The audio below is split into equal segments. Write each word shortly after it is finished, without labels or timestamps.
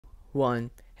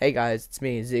One. Hey guys, it's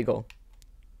me, Zeagle.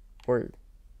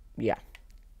 Yeah.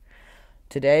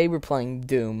 Today we're playing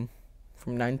Doom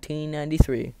from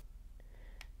 1993.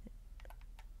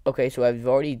 Okay, so I've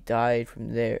already died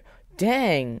from there.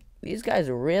 Dang! These guys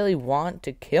really want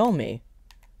to kill me.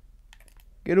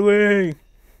 Get away!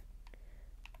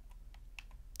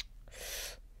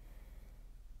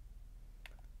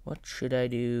 What should I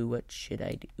do? What should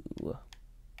I do?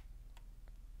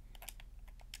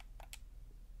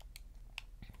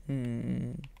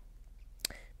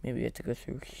 Maybe I have to go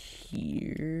through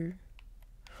here.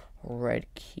 Red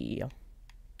key.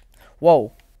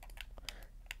 Whoa!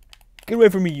 Get away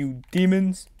from me, you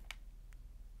demons!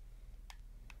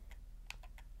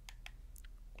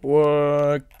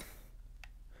 What?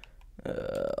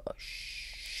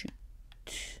 Shoot.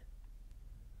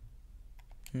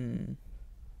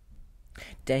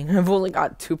 Dang, I've only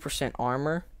got 2%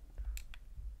 armor.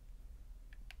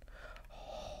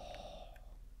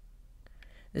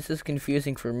 This is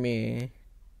confusing for me.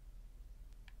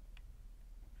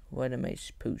 What am I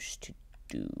supposed to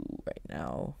do right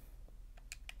now?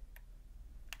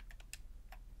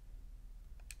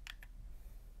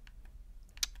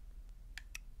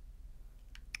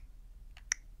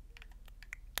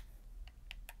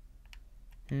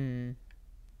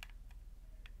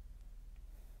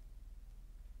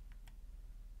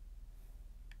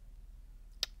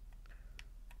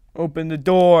 Open the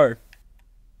door.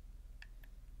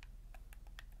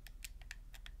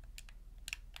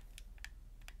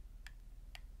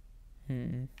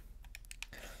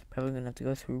 Probably gonna have to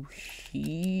go through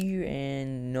here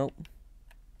and nope.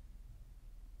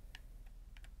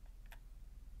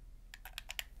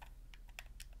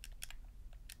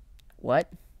 What?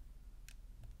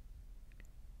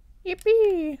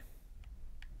 Yippee!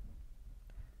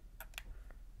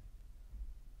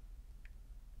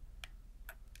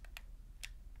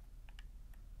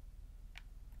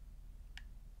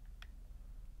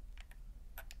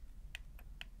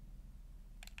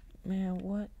 Man,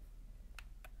 what?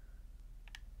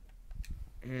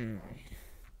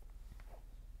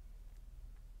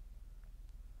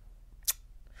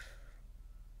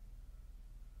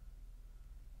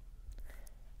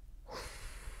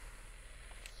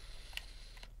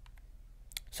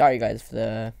 Sorry guys for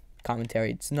the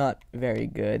commentary. It's not very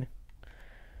good.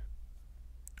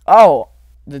 Oh,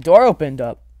 the door opened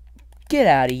up. Get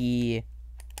out of here.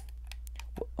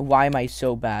 Why am I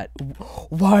so bad?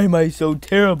 Why am I so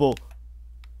terrible?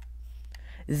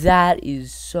 That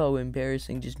is so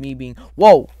embarrassing. Just me being...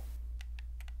 Whoa!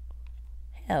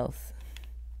 Health.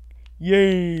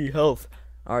 Yay, health.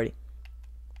 Alrighty.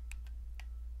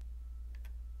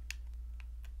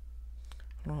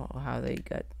 I don't know how they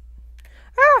got...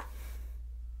 Ah!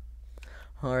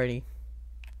 Alrighty.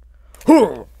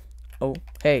 Oh,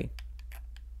 hey.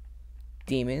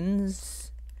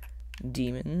 Demons.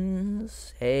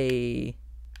 Demons. Hey.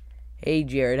 Hey,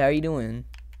 Jared, how you doing?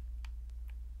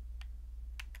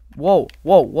 Whoa,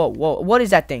 whoa, whoa, whoa. What is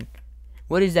that thing?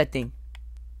 What is that thing?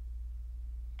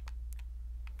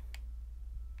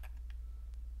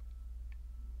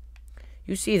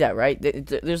 You see that, right?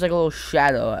 There's like a little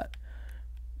shadow.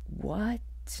 What?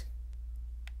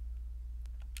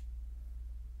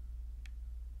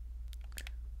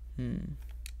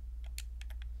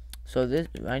 So this,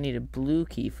 I need a blue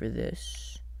key for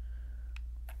this.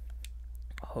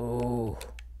 Oh.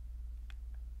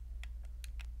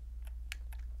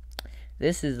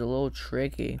 This is a little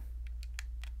tricky.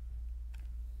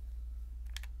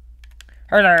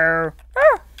 Hello.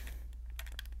 Ah.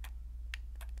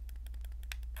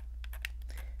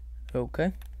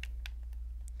 Okay.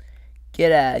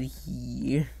 Get out of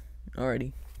here.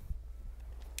 Alrighty.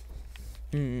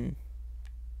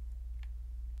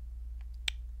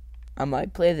 I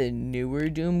might play the newer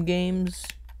Doom games.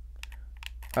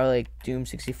 Or like Doom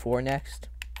 64 next.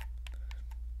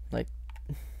 Like,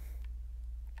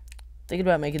 thinking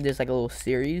about making this like a little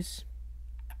series.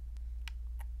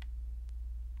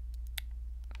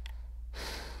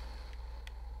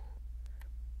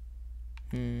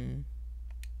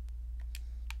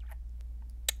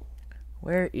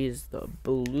 Where is the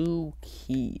blue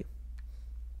key?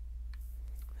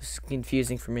 This is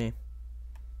confusing for me.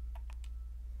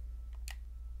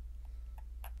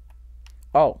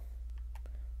 Oh.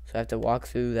 So I have to walk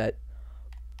through that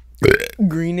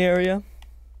green area.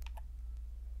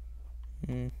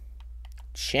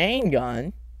 Chain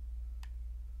gun?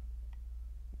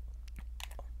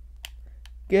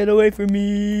 Get away from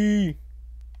me!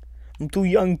 I'm too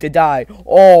young to die.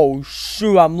 Oh,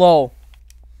 shoot, I'm low.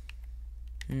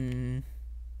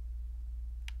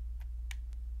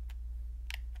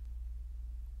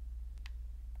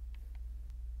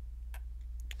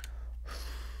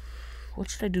 What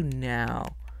should I do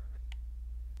now?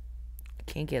 I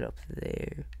can't get up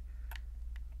there.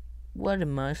 What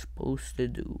am I supposed to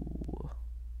do?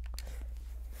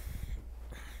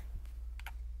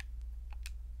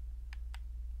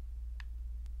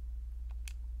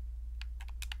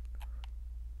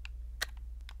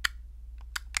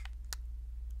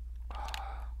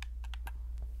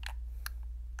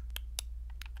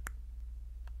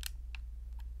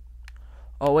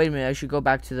 Oh, wait a minute. I should go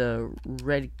back to the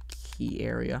red key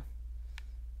area.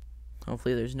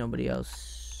 Hopefully there's nobody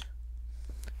else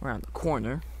around the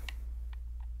corner.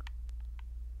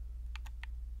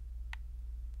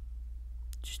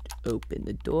 Just open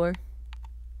the door.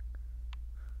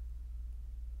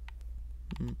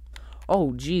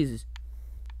 Oh, Jesus.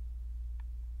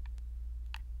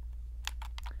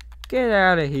 Get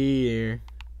out of here.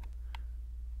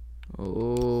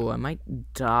 Oh, I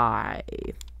might die.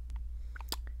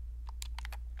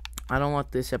 I don't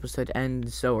want this episode to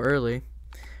end so early.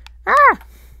 Ah!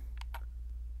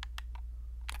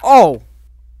 Oh!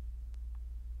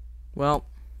 Well,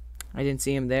 I didn't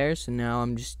see him there, so now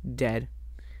I'm just dead.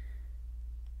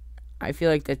 I feel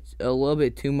like that's a little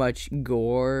bit too much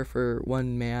gore for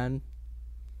one man.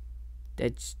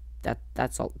 That's a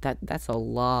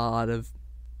lot of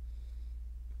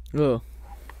ugh.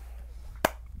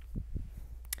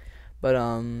 But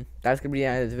that's gonna be the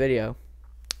end of this video.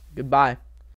 Goodbye.